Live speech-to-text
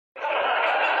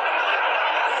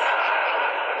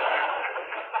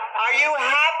you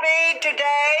happy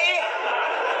today?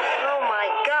 Oh, my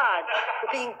God.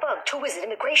 We're being bugged. Who is it,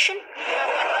 immigration?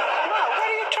 Ma, what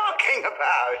are you talking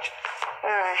about?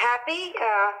 Happy?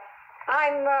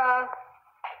 I'm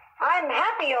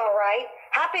happy, all right.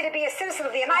 Happy to be a citizen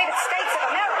of the United States of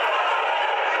America.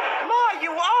 Ma,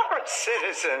 you are a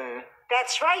citizen.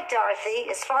 That's right, Dorothy.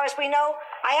 As far as we know,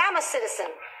 I am a citizen.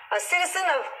 A citizen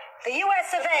of the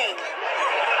U.S. of A.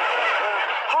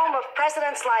 Home of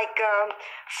presidents like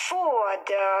Ford,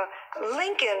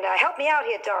 Lincoln. Help me out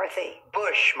here, Dorothy.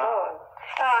 Bush, Ma.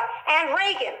 And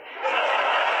Reagan.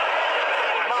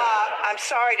 Ma, I'm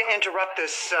sorry to interrupt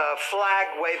this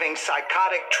flag-waving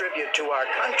psychotic tribute to our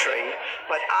country,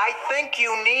 but I think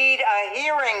you need a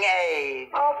hearing aid.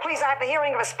 Oh, please, I have the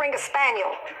hearing of a Springer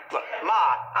Spaniel. Look,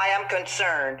 Ma, I am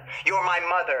concerned. You're my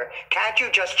mother. Can't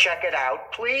you just check it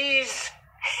out, please?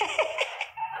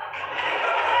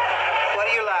 What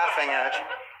are you laughing at?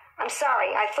 I'm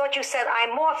sorry. I thought you said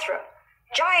I'm Mothra.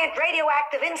 Giant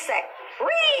radioactive insect.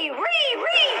 Ree, ree,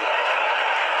 ree.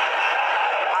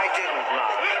 I didn't, Ma.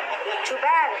 Too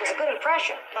bad. It was a good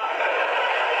impression. Ma.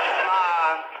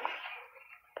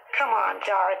 Come on,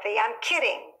 Dorothy. I'm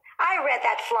kidding. I read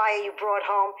that flyer you brought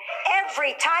home.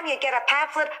 Every time you get a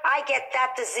pamphlet, I get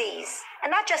that disease.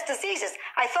 And not just diseases.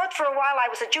 I thought for a while I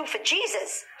was a Jew for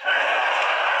Jesus.